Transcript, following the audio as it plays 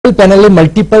પેનલે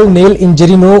multiple nail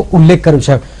ઇન્જરીનો ઉલ્લેખ કર્યો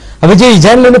છે। હવે જે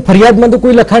ઈજાને લઈને ફરિયાદમાં તો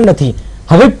કોઈ લખાણ નથી।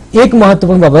 હવે એક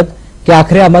મહત્વપૂર્ણ બાબત કે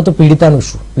આખરે આમાં તો પીડિતાનું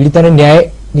શું, પીડિતાને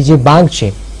ન્યાયની જે માંગ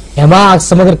છે એમાં આ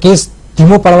સમગ્ર કેસ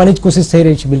ધીમો પાડવાની જ કોશિશ થઈ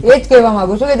રહી છે। બિલકુલ એ જ કહેવા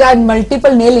માંગુ છું કે આ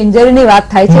મલ્ટીપલ નેલ ઇન્જરીની વાત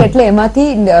થાય છે એટલે એમાંથી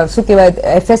શું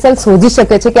કહેવાય એફએસએલ શોધી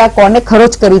શકે છે કે આ કોને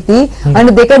ખરોચ કરી હતી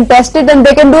અને they can test it and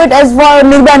they can do it as four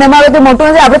નિર્બાન। એમાં હવે તો મોટું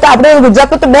નથી, આપણે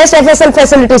ગુજરાતમાં તો બેસ્ટ એફએસએલ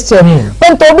ફેસિલિટીઝ છે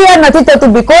પણ તો બી આ નથી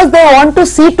થતું because they want to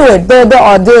C two it.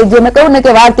 જે મેં કહ્યું ને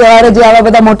કે વાર તહેવારે જે આવા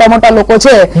બધા મોટા મોટા લોકો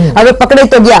છે હવે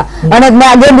પકડાઈ તો ગયા અને મેં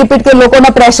અગેન રિપીટ કે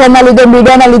લોકોના પ્રેશરના લીધે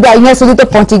મીડિયાના લીધે અહીંયા સુધી તો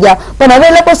પહોંચી ગયા પણ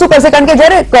હવે એ લોકો શું કરશે કારણ કે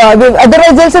જયારે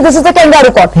અધરવાઇઝ જેલ છે ધીસ ઇઝ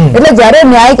કંગારૂ કોર્ટ એટલે જ્યારે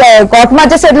ન્યાય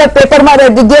કોર્ટમાં જશે એટલે પેપરમાં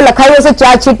જે લખાયું હશે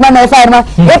ચાર્જશીટમાં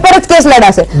એફઆઈઆરમાં એ પર જ કેસ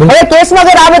લડાશે। હવે કેસમાં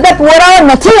અગર આ બધા પુરાવા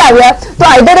નથી આવ્યા તો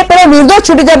આઈધર એ પેલો નિર્દોષ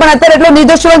છૂટી જાય પણ અત્યારે એટલો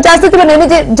નિર્દોષ છૂટવાનો ચાન્સ નથી પણ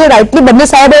એની જે રાઇટલી બંને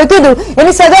સાહેબોએ કીધું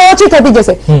એની સજા ઓછી થતી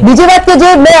જશે। બીજી વાત કે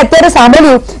જે મેં અત્યારે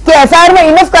સાંભળ્યું કે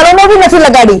એફઆઈઆરમાં ઇનફ કારણો બી નથી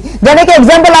લગાડી, જાણે કે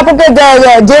એક્ઝામ્પલ આપો કે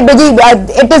જે બધી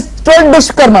ઇટ ઇઝ ટોલ્ડ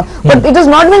દુષ્કર્મ but it is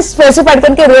not bin specified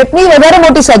કારણ કે રેપની વધારે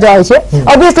મોટી સજા હોય છે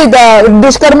ઓબ્વિયસલી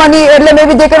દુષ્કર્મની એટલે મે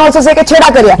બી દે કેન ઓલ્સો સે કે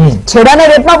છેડા કર્યા, છેડા અને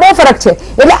રેપમાં બહુ ફરક છે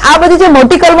એટલે આ બધી જે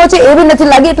મોટી કલમો છે એ બી નથી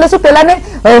લાગી એટલે શું પેલાને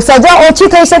સજા ઓછી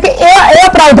થઈ શકે એવા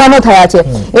પ્રાવધાનો થયા છે।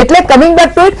 એટલે કમિંગ બેક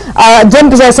ટુ ઇટ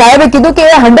જેમ સાહેબે કીધું કે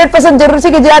 100% જરૂર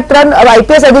છે કે જે આ 3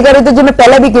 આઈપીએસ અધિકારીઓ તો જે મેં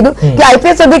પહેલા બી કીધું કે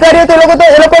આઈપીએસ અધિકારીઓ તો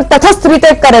એ લોકો તટસ્થ રીતે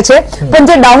કરે છે પણ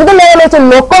જે ડાઉન ધ લેવલ છે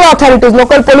local authorities,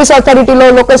 local police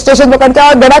authority, local station કારણ કે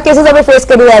આ ઘણા કેસીસ અમે ફેસ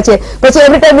કરી રહ્યા છે પછી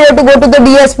every time we have to go to the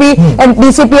DSP and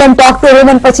DCP and talk to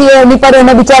him and પછી એની પર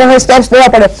એના બિચારાને સ્ટેપ્સ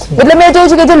લેવા પડે એટલે મેં જોયું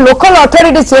છે કે જે લોકલ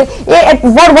ઓથોરિટીઝ છે એ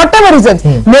four vote ever reasons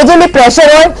majorly pressure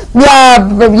હોય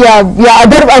યા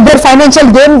અધર ફાઇનાન્શિયલ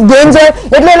ગેમ્સ હોય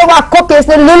એટલે એ લોકો આખો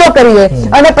કેસને લીલો કરી દે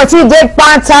અને પછી જે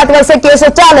 5-7 વર્ષે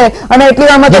કેસો ચાલે અને એટલી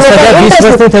વારમાં તો લોકો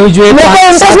ઇન્ટરેસ્ટ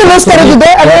લૂઝ કરી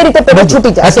દીધો અને એ રીતે પેલો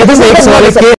છૂટી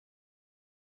જાય।